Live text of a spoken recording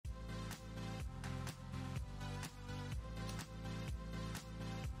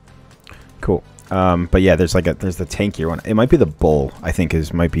Cool. But yeah, there's there's the tankier one. It might be the bull. I think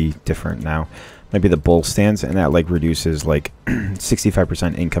might be different now. Might be the bull stance, and that like reduces like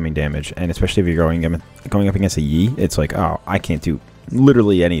 65% incoming damage. And especially if you're going up against a Yi, it's like, oh, I can't do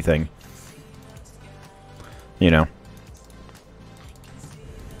literally anything. You know.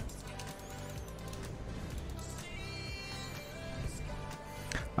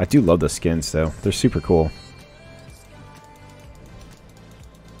 I do love the skins though. They're super cool.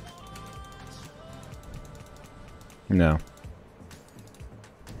 No.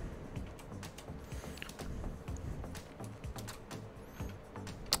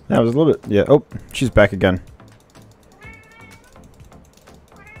 That was a little bit... Yeah. Oh, she's back again.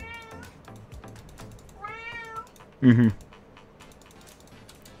 Mm-hmm.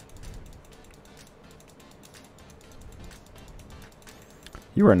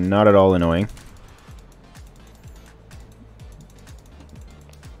 You are not at all annoying.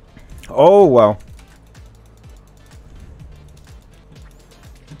 Oh, wow.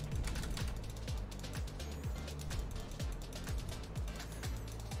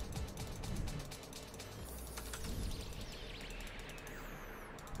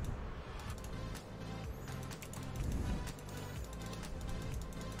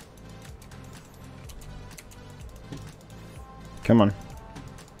 Come on.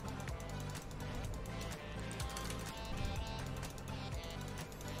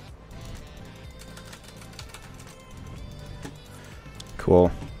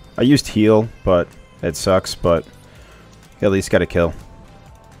 Cool. I used heal, but it sucks, but at least got a kill.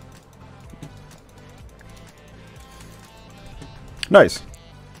 Nice.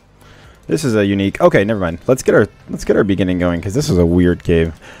 This is a unique... Okay, never mind. Let's get our beginning going, because this is a weird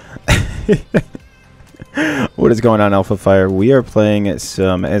cave. What is going on, Alfaphire? We are playing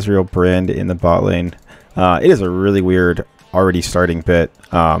some EZREAL brand in the bot lane. It is a really weird already starting bit.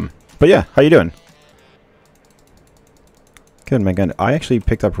 But yeah, how you doing? Good, my gun. I actually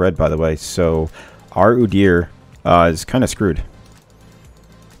picked up red, by the way, so our Udyr is kind of screwed.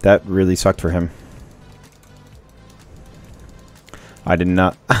 That really sucked for him. I did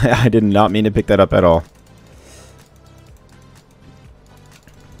not I did not mean to pick that up at all.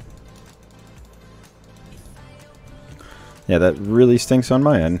 Yeah, that really stinks on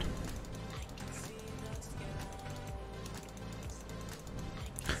my end.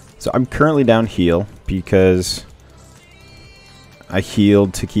 So I'm currently down heal because I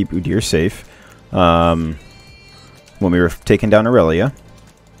healed to keep Udyr safe when we were taking down Aurelia.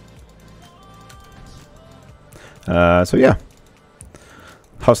 So yeah.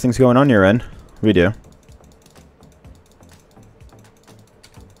 How's things going on your end? We do.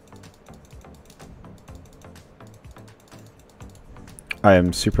 I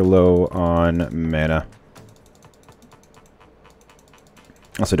am super low on mana.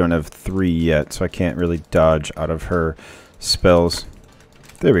 Also don't have 3 yet, so I can't really dodge out of her spells.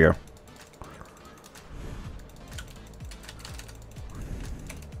 There we go.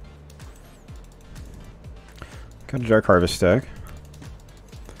 Got a Dark Harvest stack.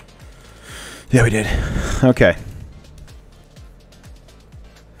 Yeah, we did. Okay.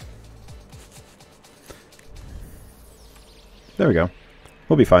 There we go.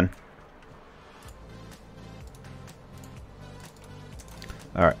 We'll be fine.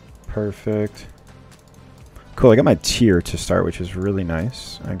 Alright, perfect. Cool, I got my tier to start, which is really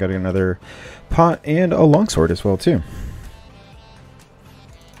nice. I got another pot and a longsword as well, too.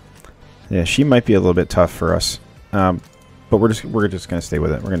 Yeah, she might be a little bit tough for us. But we're just gonna stay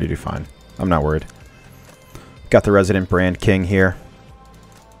with it. We're gonna do fine. I'm not worried. Got the resident brand king here.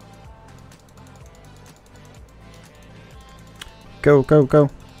 Go, go, go.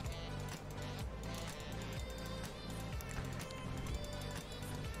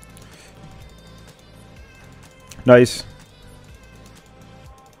 Nice.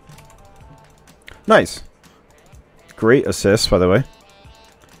 Nice. Great assist, by the way.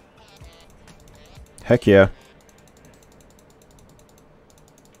 Heck yeah.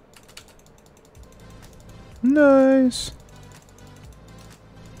 Nice.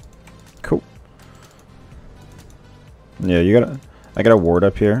 Cool. Yeah, I got a ward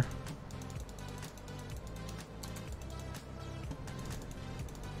up here.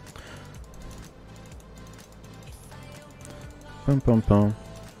 Bum bum bum.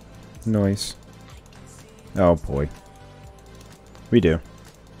 Nice. Oh boy. We do.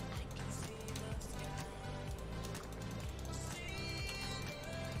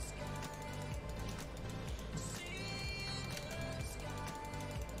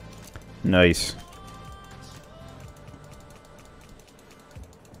 Nice.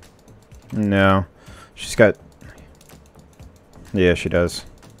 No. She's got... Yeah, she does.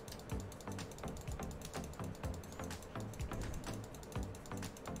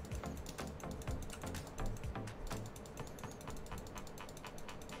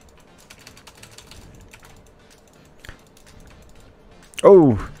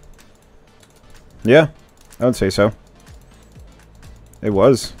 Oh! Yeah, I would say so. It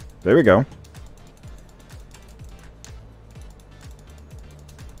was. There we go.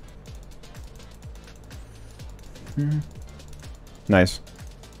 Nice.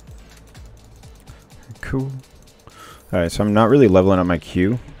 Cool. Alright, so I'm not really leveling up my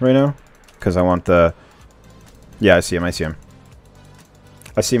Q right now. Because I want the... Yeah, I see him, I see him.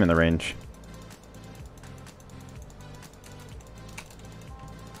 I see him in the range.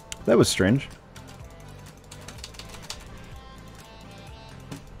 That was strange.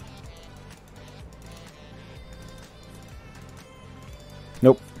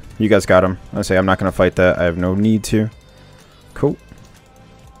 Nope. You guys got him. I say I'm not going to fight that. I have no need to. Cool.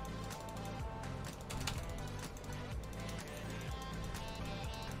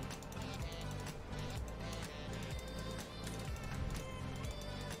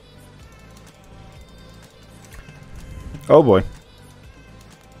 Oh boy.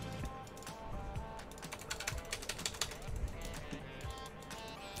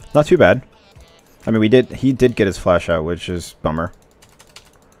 Not too bad. I mean, he did get his flash out, which is bummer.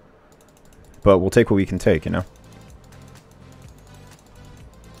 But we'll take what we can take, you know?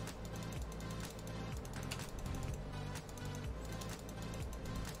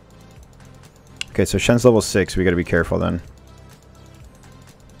 Okay, so Shen's level 6. We gotta be careful then.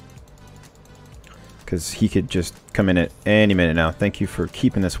 Because he could just come in at any minute now. Thank you for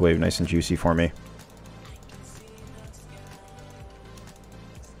keeping this wave nice and juicy for me.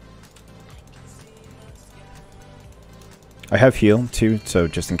 I have heal too, so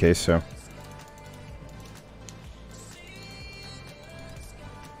just in case, so.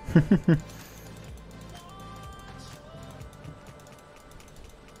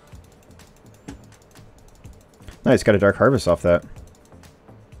 Nice, got a Dark Harvest off that.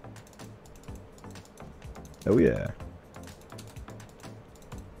 Oh yeah.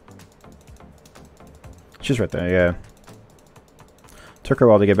 She's right there, yeah. Took her a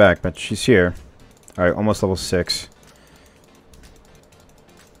while to get back, but she's here. Alright, almost level 6.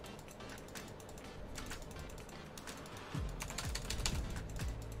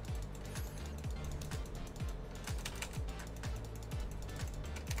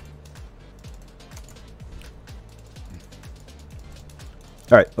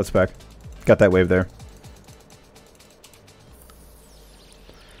 Alright, let's back. Got that wave there.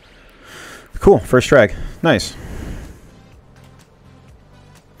 Cool, first drag. Nice.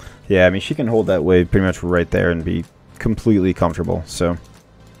 Yeah, I mean, she can hold that wave pretty much right there and be completely comfortable, so.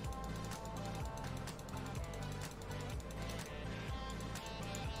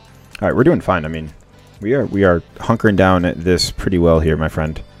 Alright, we're doing fine. I mean, we are hunkering down at this pretty well here, my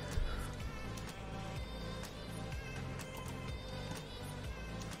friend.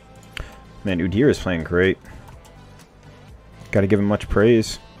 Man, Udyr is playing great. Gotta give him much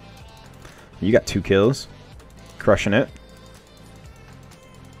praise. You got 2 kills. Crushing it.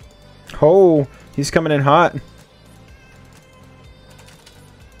 Oh, he's coming in hot.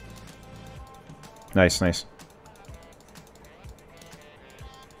 Nice, nice.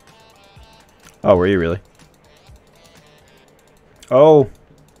 Oh, were you really? Oh.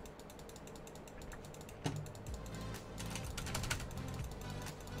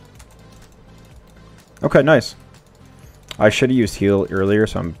 Okay, nice. I should have used heal earlier,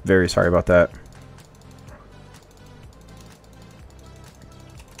 so I'm very sorry about that.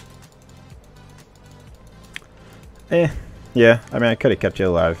 Yeah, I mean, I could have kept you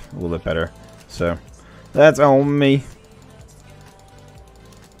alive a little bit better. So, that's on me.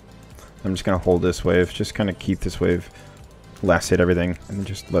 I'm just going to hold this wave. Just kind of keep this wave. Last hit everything. And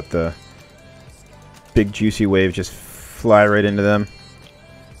just let the big juicy wave just fly right into them.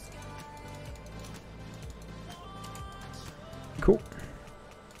 Cool.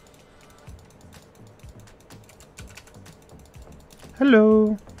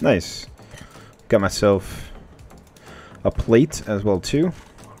 Hello. Nice. Got myself a plate as well too.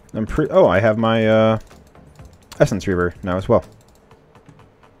 Oh, I have my Essence Reaver now as well.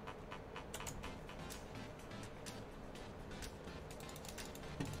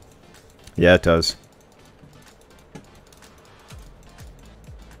 Yeah, it does.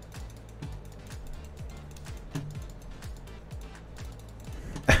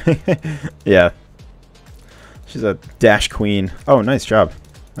 Yeah. She's a dash queen. Oh, nice job.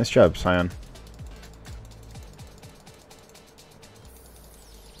 Nice job, Scion.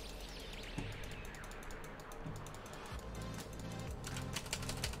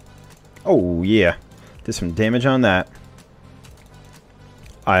 Oh, yeah. Did some damage on that.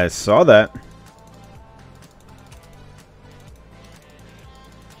 I saw that.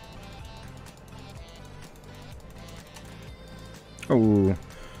 Oh.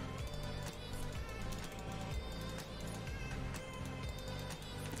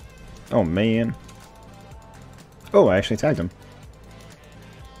 Oh, man. Oh, I actually tagged him.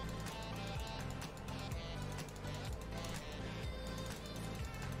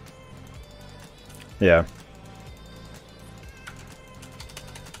 Yeah.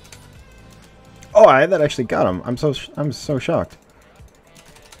 Oh, that actually got him. I'm so shocked.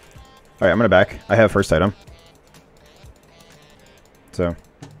 All right, I'm gonna back. I have first item. So.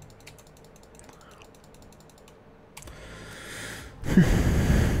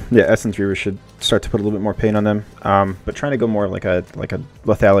 Yeah, Essence Reaver should start to put a little bit more pain on them. But trying to go more like a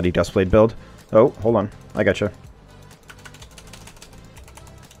lethality Dustblade build. Oh, hold on. I gotcha.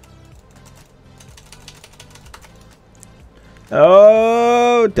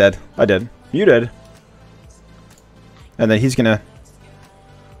 Oh, dead. I did. You did. And then he's gonna...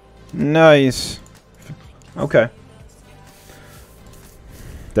 Nice. Okay.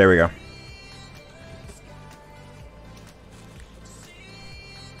 There we go.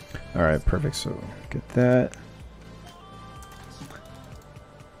 Alright, perfect. So, get that.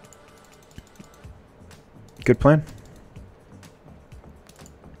 Good plan.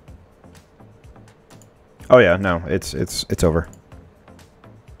 Oh yeah, no, it's over.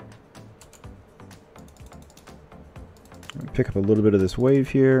 Pick up a little bit of this wave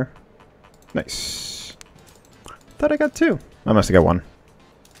here. Nice. Thought I got two. I must have got one.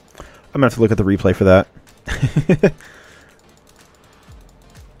 I'm gonna have to look at the replay for that.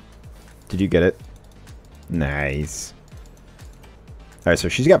 Did you get it? Nice. Alright, so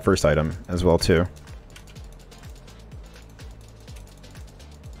she's got first item as well too.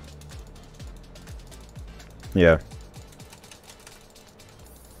 Yeah.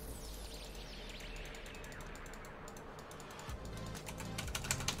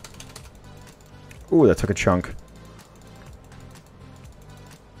 Ooh, that took a chunk.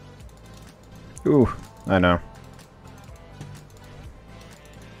 Ooh, I know.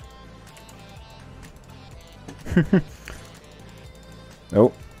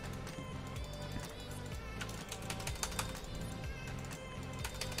 Oh.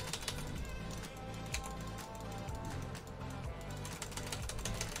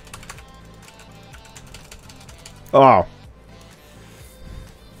 Oh.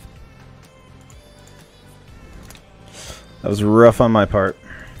 That was rough on my part.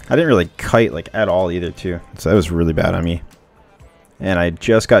 I didn't really kite like at all either too. So that was really bad on me. And I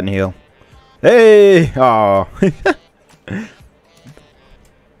just gotten heal. Hey! Oh.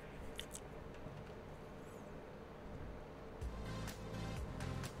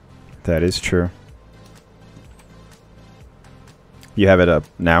 That is true. You have it up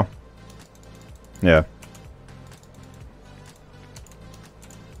now? Yeah.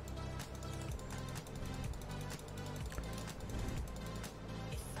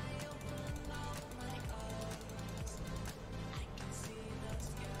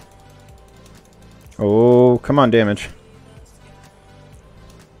 Oh, come on, damage.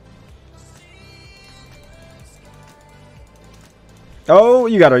 Oh,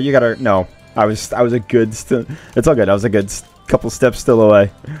 you got her, you got her. No, I was a good it's all good. I was a good couple steps still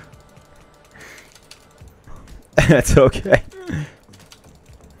away. That's okay.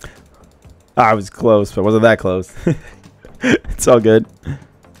 I was close, but wasn't that close. It's all good.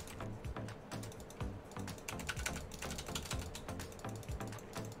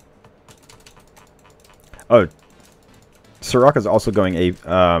 Oh, Soraka's also going a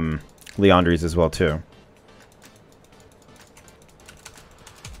Leandri's as well too.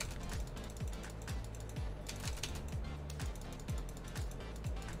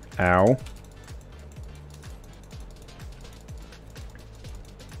 Ow.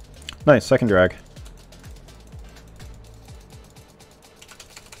 Nice, second drag.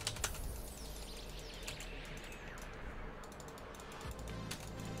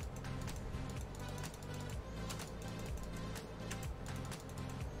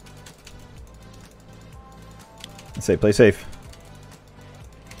 Say, play safe.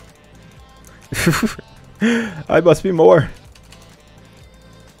 I must be more.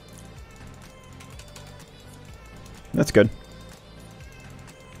 That's good.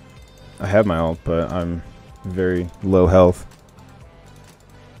 I have my ult, but I'm very low health.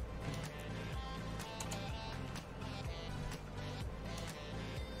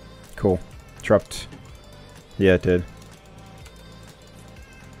 Cool. Dropped. Yeah, it did.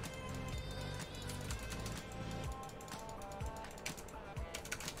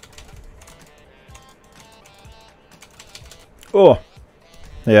 Oh!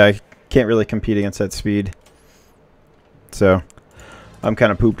 Yeah, I can't really compete against that speed. So, I'm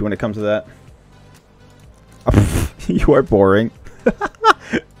kind of pooped when it comes to that. You are boring.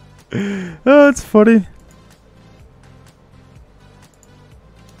 Oh, it's funny.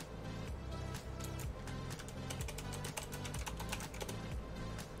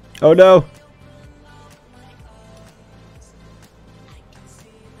 Oh no!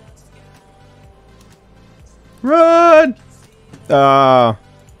 Run! Ah.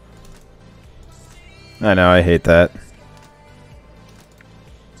 I know, I hate that.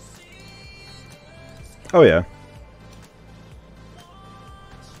 Oh yeah.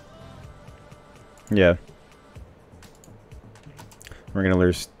 Yeah. We're gonna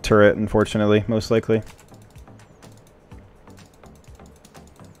lose turret, unfortunately, most likely.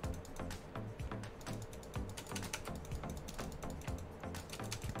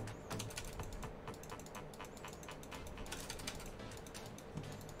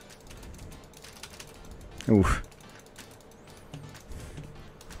 Oof.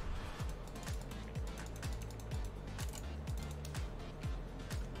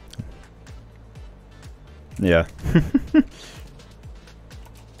 Yeah.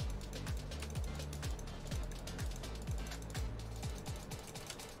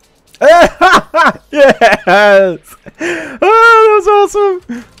 Yes! Oh, that was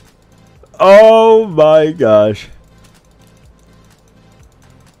awesome! Oh my gosh.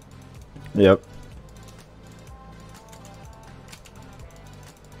 Yep.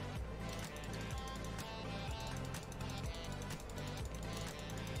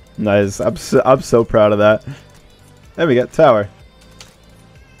 Nice. I'm so proud of that. There we go. Tower.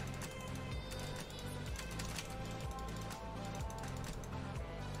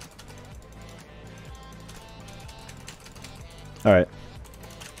 All right.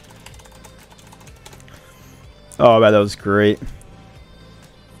 Oh man, that was great.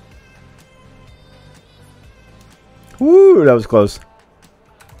 Woo, that was close.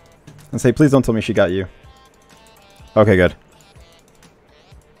 And say, please don't tell me she got you. Okay, good.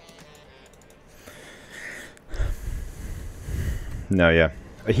 No, yeah.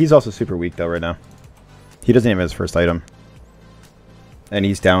 He's also super weak, though, right now. He doesn't even have his first item. And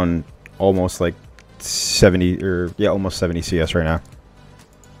he's down almost, like, 70, or, yeah, almost 70 CS right now.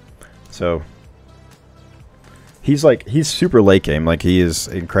 So, he's, like, he's super late game. Like, he is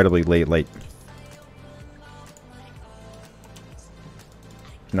incredibly late.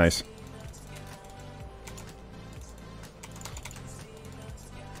 Nice.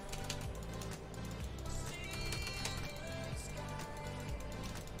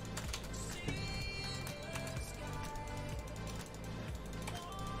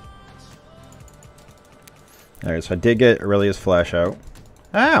 Alright, so I did get Aurelia's flash out.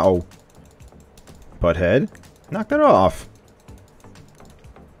 Ow! Butthead. Knock that off.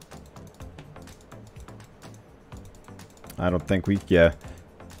 I don't think we... Yeah.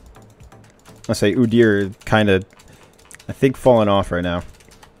 I'll say Udyr kind of... I think falling off right now.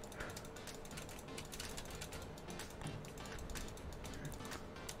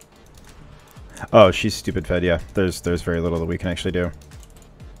 Oh, she's stupid fed, yeah. There's very little that we can actually do.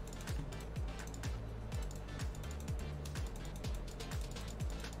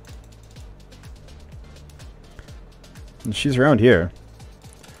 And she's around here.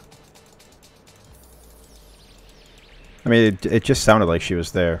 I mean, it just sounded like she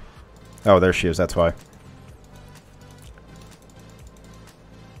was there. Oh, there she is, that's why.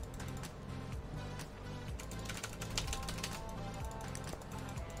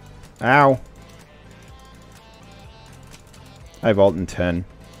 Ow. I have ult in 10.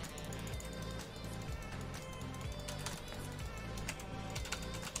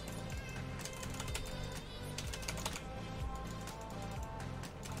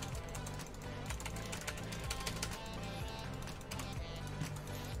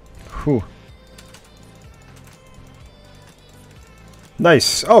 Whew.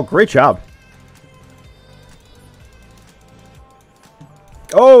 Nice. Oh, great job.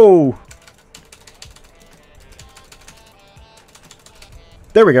 Oh!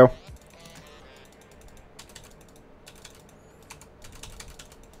 There we go.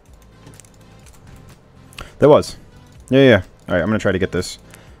 There was. Yeah. Alright, I'm gonna try to get this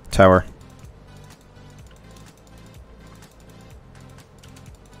tower.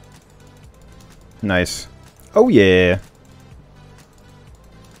 Nice. Oh, yeah.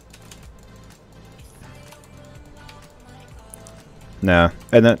 Nah.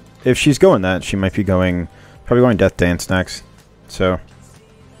 And that, if she's going that, she might be going... Probably going Death Dance next. So...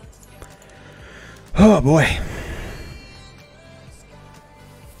 Oh, boy.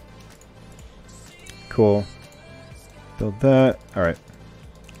 Cool. Build that. Alright.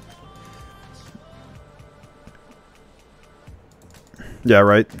 Yeah,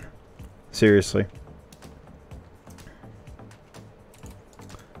 right. Seriously.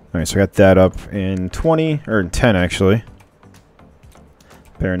 Alright, so I got that up in 20, or in 10 actually.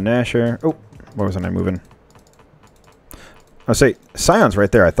 Baron Nashor. Oh, what wasn't I moving? I'll say, Scion's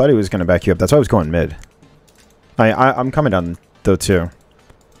right there. I thought he was going to back you up. That's why I was going mid. I'm coming down, though, too.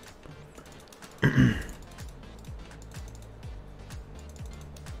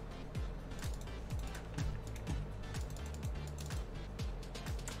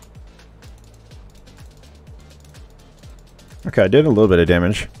 Okay, I did a little bit of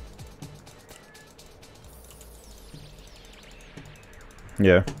damage.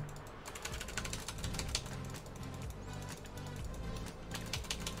 Yeah.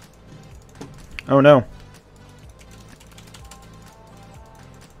 Oh no.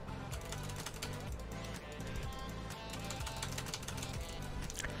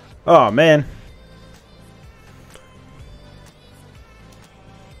 Oh man.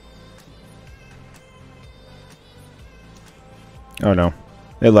 Oh no.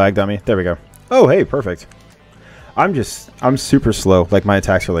 It lagged on me. There we go. Oh hey, perfect. I'm super slow. Like my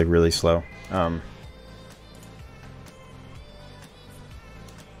attacks are like really slow. There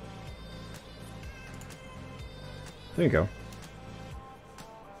you go.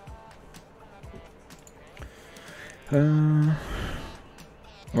 I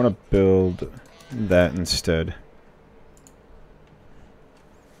want to build that instead.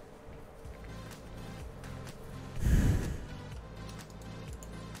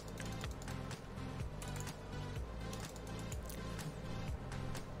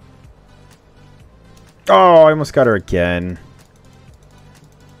 Oh, I almost got her again.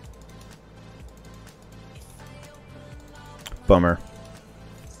 Bummer.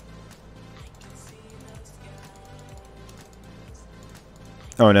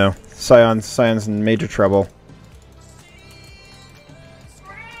 Oh no. Scion's in major trouble.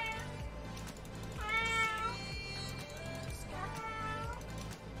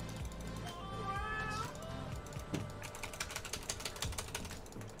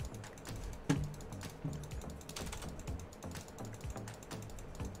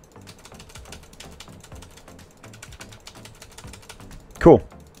 Cool.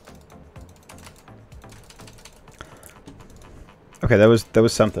 Okay, that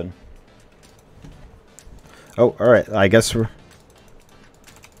was something. Oh, all right. I guess we're.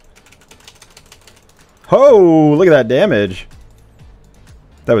 Oh, look at that damage.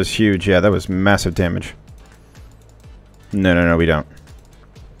 That was huge. Yeah, that was massive damage. No, no, no, we don't.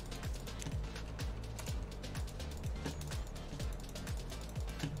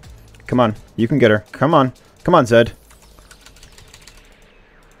 Come on, you can get her. Come on, come on, Zed.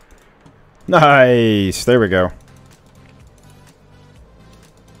 Nice. There we go.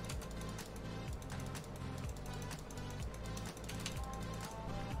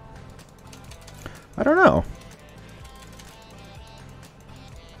 I don't know.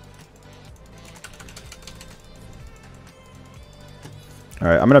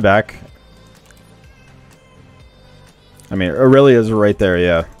 Alright, I'm gonna back. I mean, Aurelia's right there,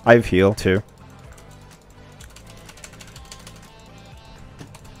 yeah. I have heal, too.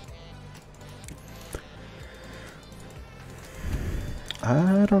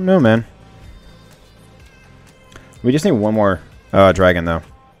 I don't know, man. We just need one more dragon, though.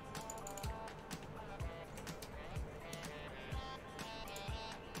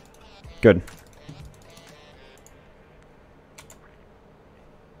 Good.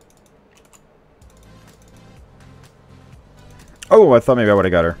 Oh, I thought maybe I would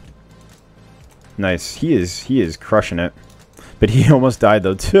have got her. Nice. He is crushing it. But he almost died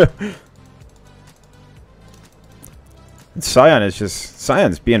though too. Scion is just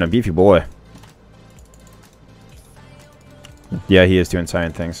Scion's being a beefy boy. Yeah, he is doing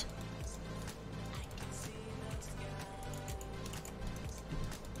Scion things.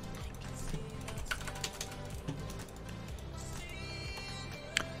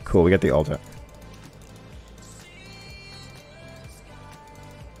 Cool, we got the ult out.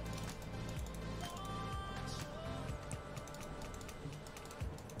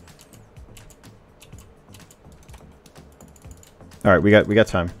 All right, we got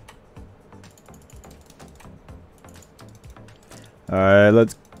time. All right,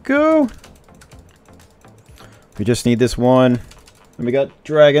 let's go. We just need this one. And we got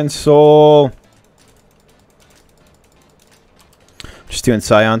Dragon Soul. Just doing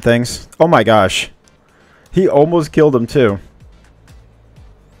Scion things. Oh my gosh. He almost killed him too.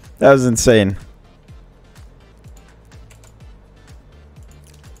 That was insane.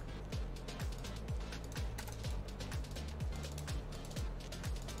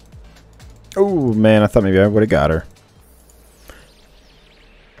 Oh man, I thought maybe I would have got her.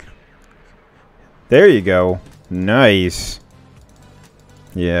 There you go. Nice.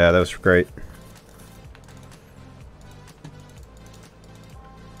 Yeah, that was great.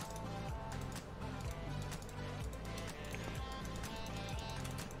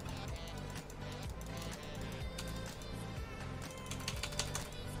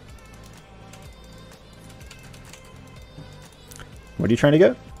 What are you trying to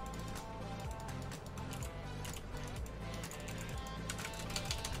get?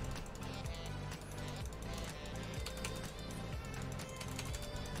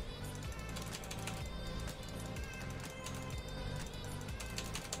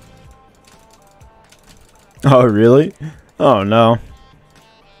 Oh, really? Oh, no.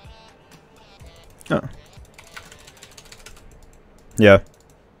 Oh. Yeah.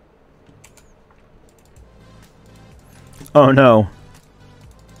 Oh, no.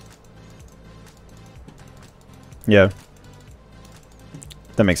 Yeah.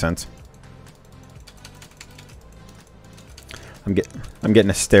 That makes sense. I'm getting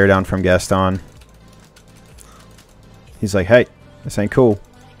a stare down from Gaston. He's like, "Hey, this ain't cool."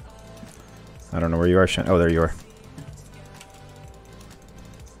 I don't know where you are, Shen. Oh, there you are.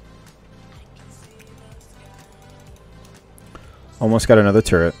 Almost got another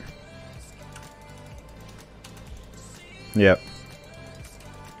turret. Yep.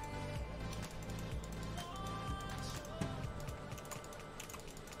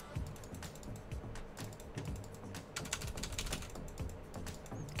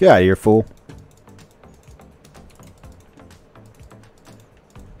 Get out of here, fool.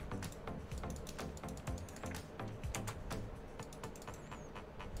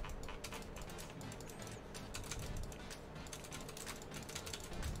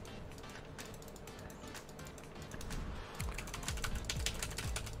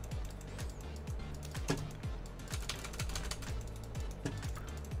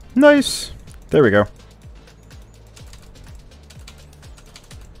 Nice. There we go.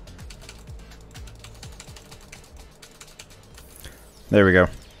 There we go.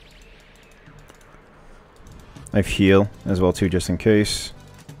 I have heal as well too, just in case.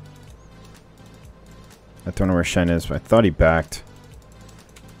 I don't know where Shen is, but I thought he backed.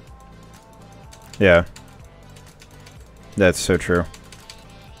 Yeah. That's so true.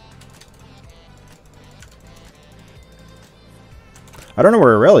 I don't know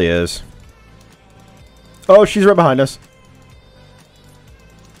where Aurelia is. Oh, she's right behind us.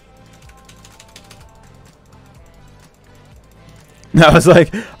 I was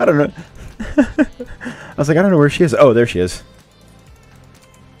like, I don't know. I was like, I don't know where she is. Oh, there she is.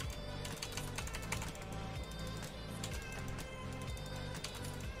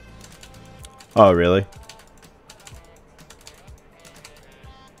 Oh, really?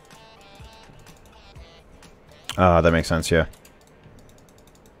 That makes sense, yeah.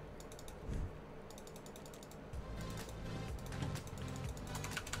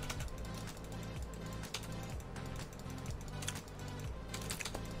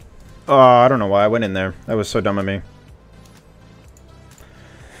 Oh, I don't know why I went in there. That was so dumb of me.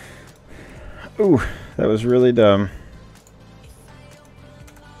 Ooh, that was really dumb.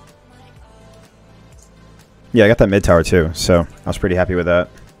 Yeah, I got that mid tower too, so I was pretty happy with that.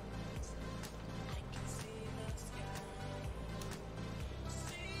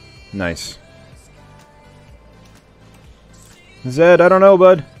 Nice. Zed, I don't know,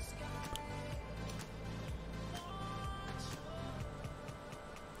 bud.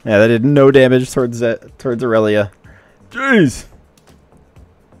 Yeah, that did no damage towards Aurelia. Jeez.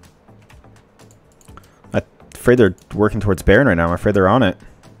 I'm afraid they're working towards Baron right now. I'm afraid they're on it.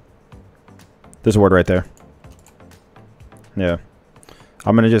 There's a ward right there. Yeah.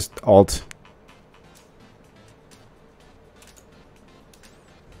 I'm gonna just alt.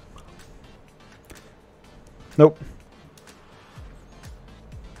 Nope.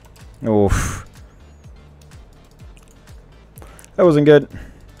 Oof. That wasn't good.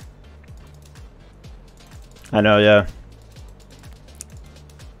 I know, yeah.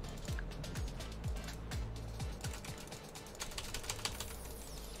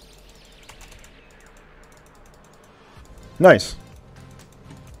 Nice.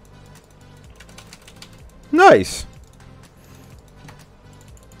 Nice.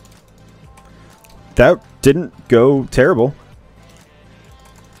 That didn't go terrible.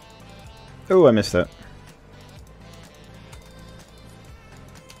 Oh, I missed that.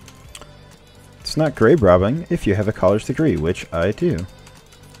 It's not grave robbing if you have a college degree, which I do.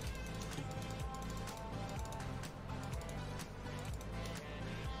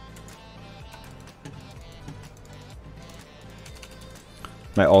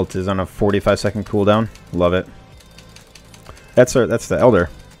 My ult is on a 45-second cooldown. Love it. That's the Elder.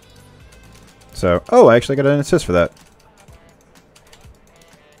 So, oh, I actually got an assist for that.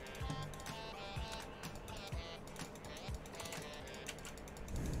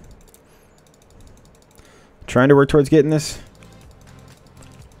 Trying to work towards getting this.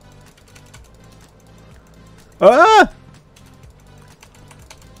 Ah!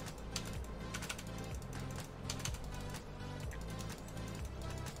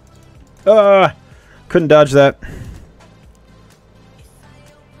 Couldn't dodge that.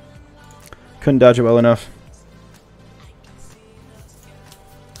 Couldn't dodge it well enough.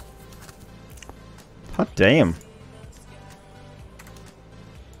 Hot damn.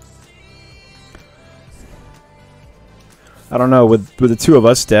 I don't know, with the two of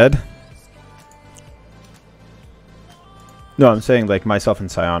us dead. No, I'm saying like myself and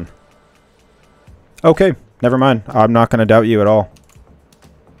Scion. Okay, never mind. I'm not gonna doubt you at all.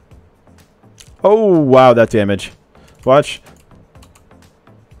 Oh wow, that damage. Watch.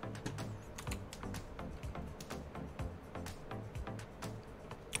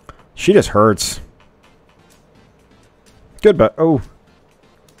 She just hurts. Good, but oh.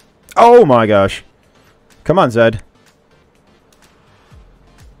 Oh my gosh. Come on, Zed.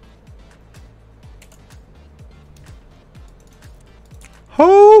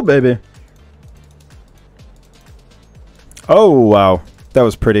 Oh, baby. Oh, wow. That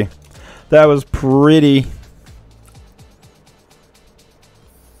was pretty. That was pretty.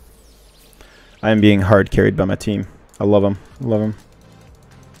 I am being hard carried by my team. I love them. Love them.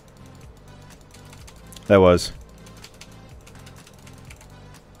 That was.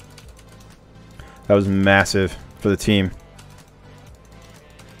 That was massive for the team.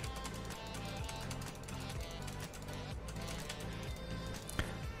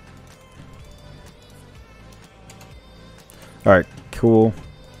 Alright, cool.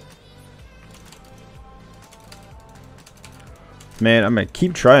 Man, I'm gonna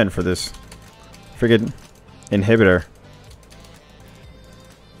keep trying for this friggin' inhibitor.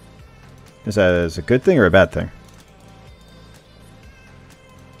 Is that a good thing or a bad thing?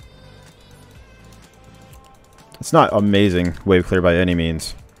 It's not amazing wave clear by any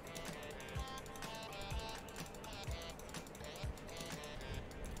means.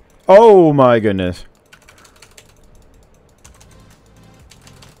 Oh my goodness.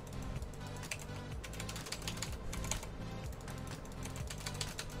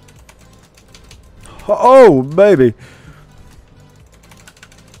 Oh, baby.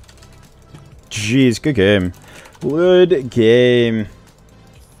 Jeez, good game. Good game.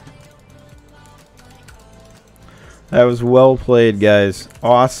 That was well played, guys.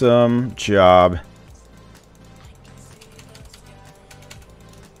 Awesome job.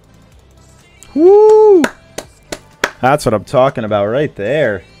 Woo! That's what I'm talking about right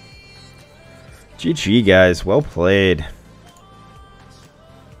there. GG, guys. Well played.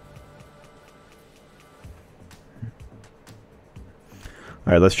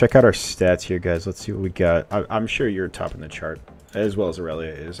 Alright, let's check out our stats here, guys. Let's see what we got. I'm sure you're top in the chart, as well as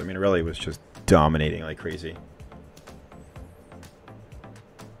Aurelia is. I mean, Aurelia was just dominating like crazy.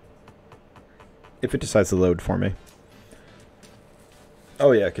 If it decides to load for me.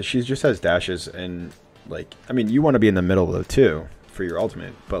 Oh, yeah, because she just has dashes, and, like, I mean, you want to be in the middle, though, too, for your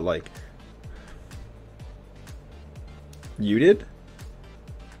ultimate, but, like, you did?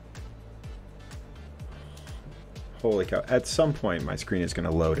 Holy cow. At some point, my screen is going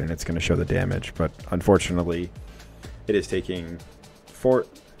to load and it's going to show the damage, but unfortunately, it is taking 4...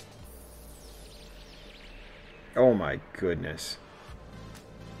 Oh my goodness.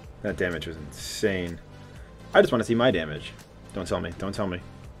 That damage was insane. I just want to see my damage. Don't tell me. Don't tell me.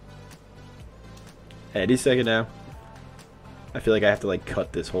 Any second now. I feel like I have to, like,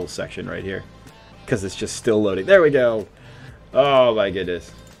 cut this whole section right here, because it's just still loading. There we go. Oh my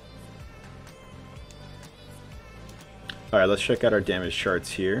goodness. Alright, let's check out our damage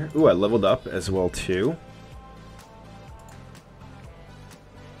charts here. Ooh, I leveled up as well, too.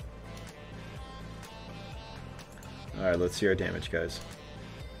 Alright, let's see our damage, guys.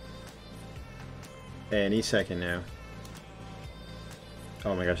 Any second now.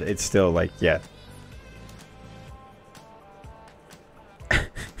 Oh my gosh, it's still like, yeah.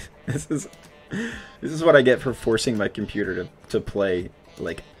 This is what I get for forcing my computer to play,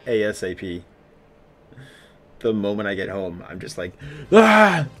 like, ASAP. The moment I get home, I'm just like,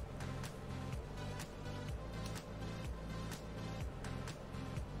 ah!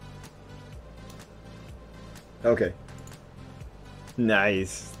 Okay.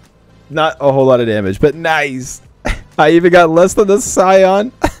 Nice. Not a whole lot of damage, but nice. I even got less than the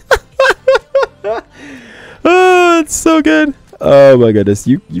Scion. Oh, it's so good. Oh my goodness.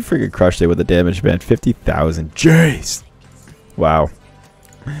 You freaking crushed it with the damage, man. 50,000. Jeez. Wow.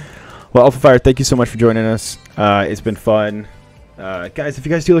 Well, Alfaphire, thank you so much for joining us. It's been fun. Guys, if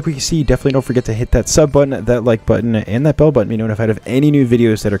you guys do like what you see, definitely don't forget to hit that sub button, that like button, and that bell button to be notified of any new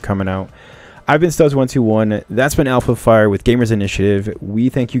videos that are coming out. I've been Stubs121. That's been Alfaphire with Gamers Initiative. We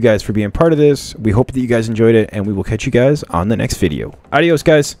thank you guys for being part of this. We hope that you guys enjoyed it, and we will catch you guys on the next video. Adios,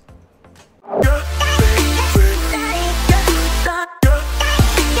 guys.